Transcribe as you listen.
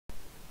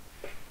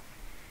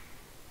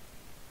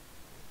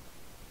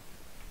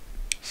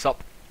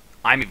Sup,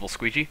 I'm Evil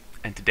Squeegee,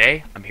 and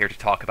today I'm here to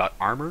talk about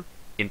armor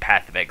in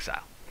Path of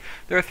Exile.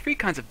 There are three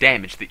kinds of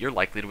damage that you're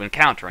likely to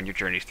encounter on your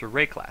journeys through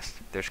Rayclast.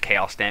 There's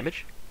chaos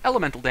damage,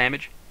 elemental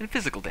damage, and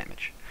physical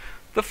damage.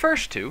 The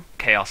first two,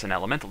 chaos and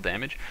elemental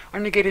damage,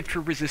 are negated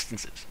through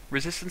resistances.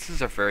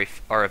 Resistances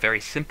are a very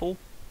simple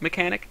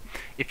mechanic.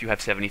 If you have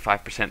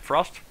 75%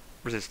 frost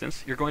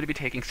resistance, you're going to be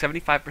taking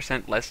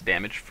 75% less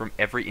damage from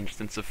every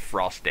instance of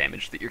frost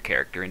damage that your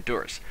character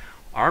endures.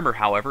 Armor,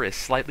 however, is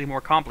slightly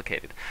more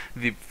complicated.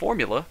 The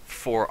formula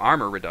for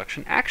armor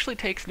reduction actually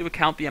takes into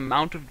account the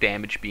amount of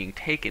damage being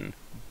taken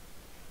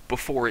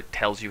before it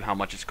tells you how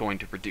much it's going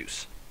to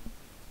reduce.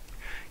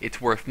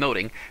 It's worth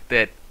noting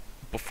that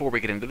before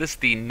we get into this,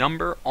 the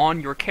number on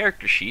your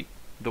character sheet,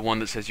 the one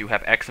that says you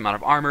have X amount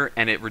of armor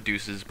and it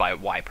reduces by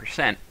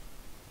Y%,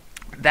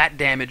 that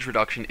damage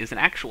reduction is an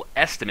actual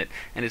estimate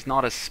and is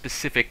not a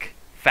specific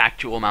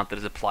factual amount that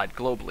is applied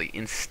globally.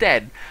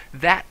 Instead,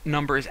 that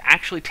number is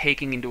actually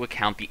taking into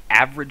account the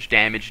average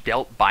damage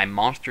dealt by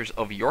monsters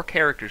of your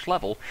character's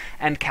level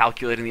and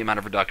calculating the amount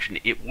of reduction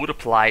it would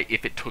apply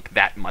if it took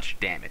that much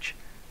damage.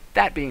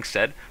 That being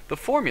said, the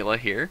formula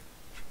here,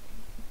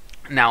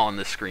 now on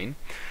the screen,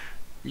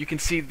 you can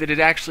see that it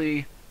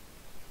actually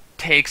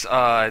takes,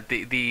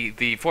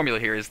 the formula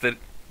here is that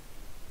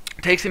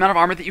it takes the amount of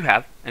armor that you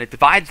have, and it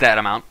divides that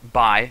amount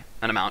by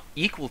an amount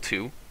equal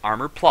to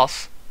armor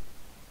plus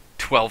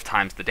 12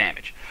 times the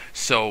damage.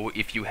 So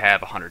if you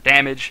have 100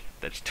 damage,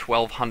 that's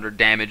 1200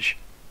 damage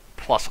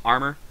plus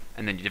armor,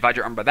 and then you divide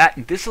your armor by that,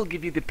 and this will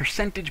give you the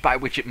percentage by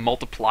which it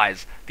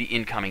multiplies the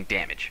incoming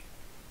damage.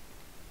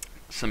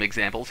 Some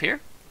examples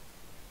here.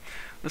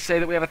 Let's say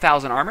that we have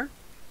 1000 armor,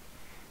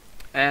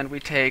 and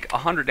we take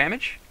 100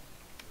 damage.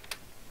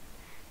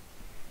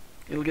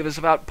 It'll give us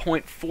about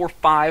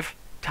 0.45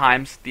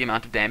 times the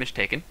amount of damage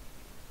taken.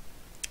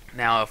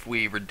 Now if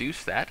we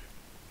reduce that,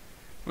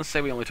 let's say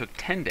we only took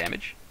 10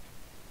 damage,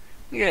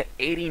 we get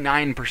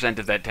 89%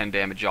 of that 10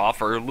 damage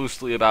off, or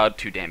loosely about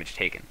 2 damage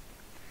taken.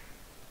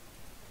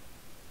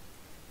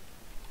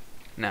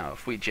 Now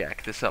if we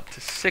jack this up to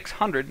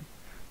 600,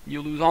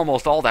 you lose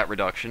almost all that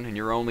reduction, and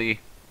you're only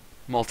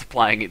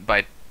multiplying it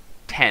by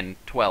 10,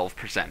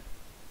 12%.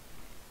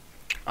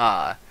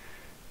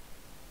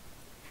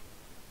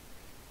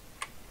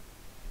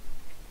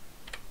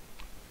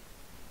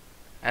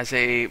 As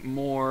a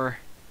more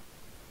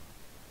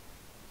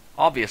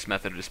obvious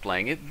method of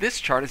displaying it,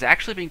 this chart is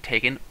actually being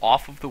taken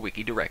off of the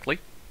wiki directly.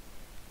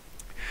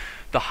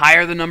 The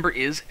higher the number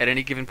is at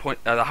any given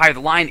point, the higher the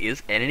line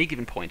is at any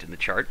given point in the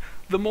chart,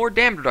 the more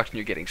damage reduction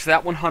you're getting. So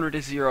that 100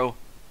 to 0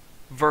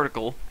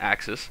 vertical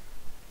axis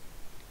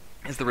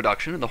is the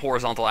reduction, and the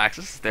horizontal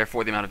axis is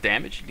therefore the amount of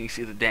damage. You can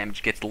see the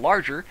damage gets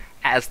larger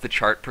as the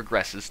chart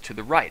progresses to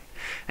the right.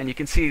 And you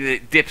can see that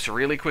it dips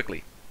really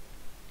quickly.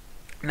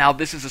 Now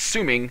this is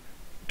assuming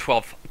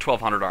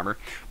 1200 armor,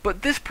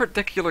 but this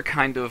particular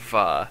kind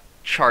of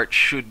chart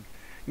should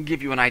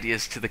give you an idea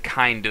as to the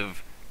kind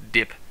of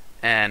dip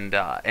and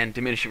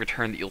diminishing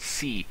return that you'll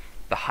see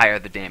the higher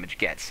the damage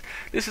gets.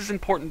 This is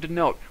important to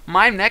note.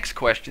 My next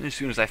question, as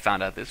soon as I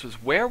found out this,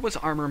 was where was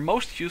armor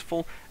most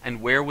useful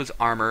and where was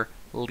armor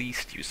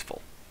least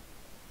useful?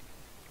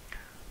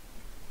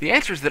 The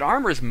answer is that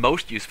armor is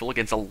most useful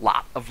against a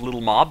lot of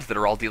little mobs that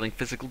are all dealing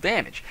physical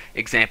damage.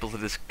 Examples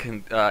of this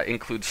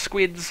include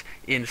squids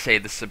in, say,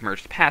 the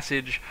Submerged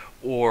Passage,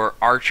 or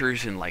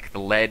archers in, like,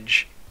 the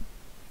Ledge,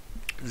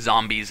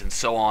 zombies and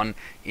so on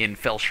in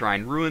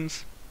Fellshrine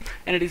Ruins.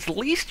 And it is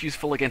least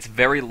useful against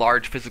very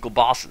large physical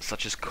bosses,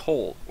 such as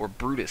Cole or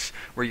Brutus,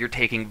 where you're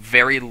taking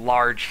very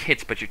large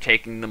hits, but you're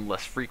taking them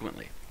less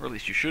frequently. Or at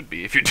least you should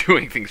be if you're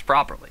doing things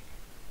properly.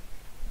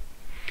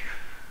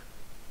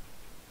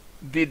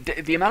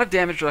 The amount of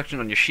damage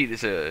reduction on your sheet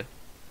is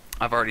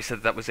I've already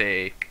said that was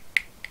an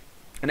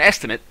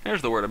estimate.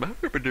 There's the word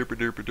about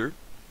derp.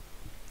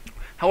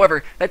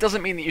 However, that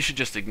doesn't mean that you should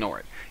just ignore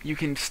it. You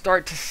can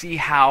start to see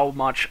how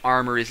much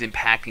armor is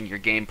impacting your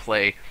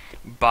gameplay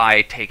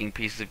by taking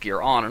pieces of gear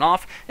on and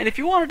off, and if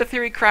you wanted to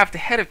theory craft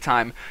ahead of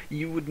time,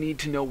 you would need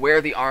to know where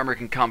the armor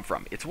can come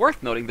from. It's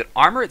worth noting that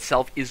armor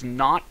itself is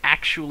not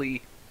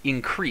actually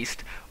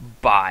increased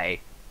by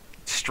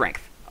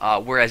strength.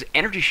 Whereas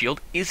Energy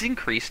Shield is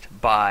increased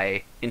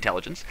by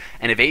intelligence,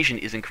 and evasion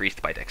is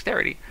increased by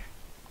dexterity,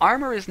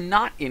 armor is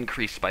not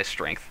increased by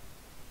strength.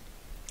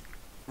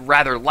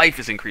 Rather, life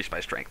is increased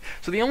by strength.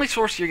 So the only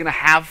source you're going to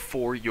have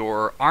for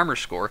your armor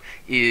score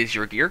is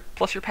your gear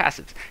plus your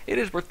passives. It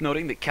is worth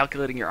noting that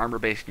calculating your armor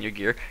based on your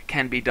gear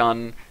can be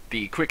done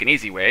the quick and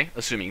easy way,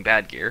 assuming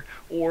bad gear,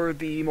 or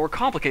the more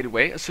complicated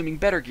way, assuming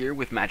better gear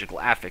with magical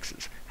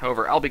affixes.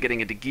 However, I'll be getting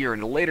into gear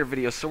in a later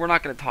video, so we're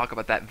not going to talk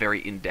about that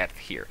very in-depth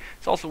here.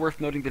 It's also worth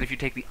noting that if you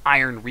take the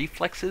Iron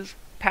Reflexes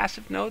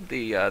passive node,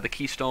 the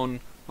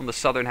keystone on the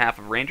southern half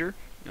of Ranger,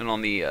 and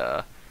on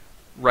the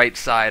right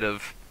side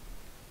of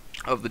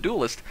the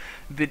Duelist,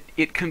 that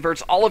it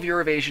converts all of your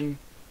evasion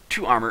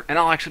to armor, and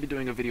I'll actually be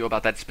doing a video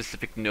about that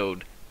specific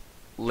node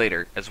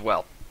later as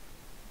well.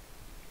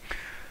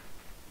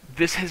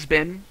 This has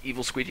been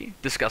Evil Squeegee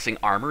discussing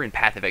armor in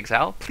Path of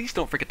Exile. Please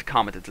don't forget to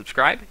comment and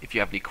subscribe. If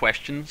you have any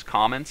questions,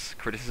 comments,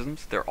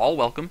 criticisms, they're all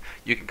welcome.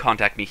 You can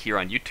contact me here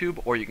on YouTube,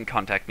 or you can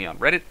contact me on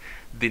Reddit.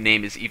 The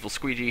name is Evil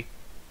Squeegee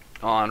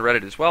on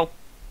Reddit as well.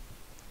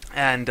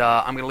 And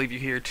I'm going to leave you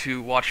here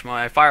to watch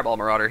my Fireball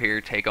Marauder here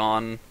take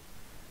on...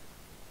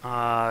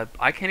 I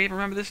can't even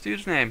remember this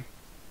dude's name.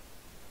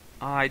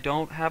 I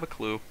don't have a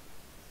clue.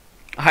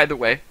 Either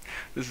way,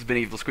 this has been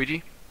Evil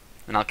Squeegee,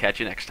 and I'll catch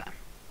you next time.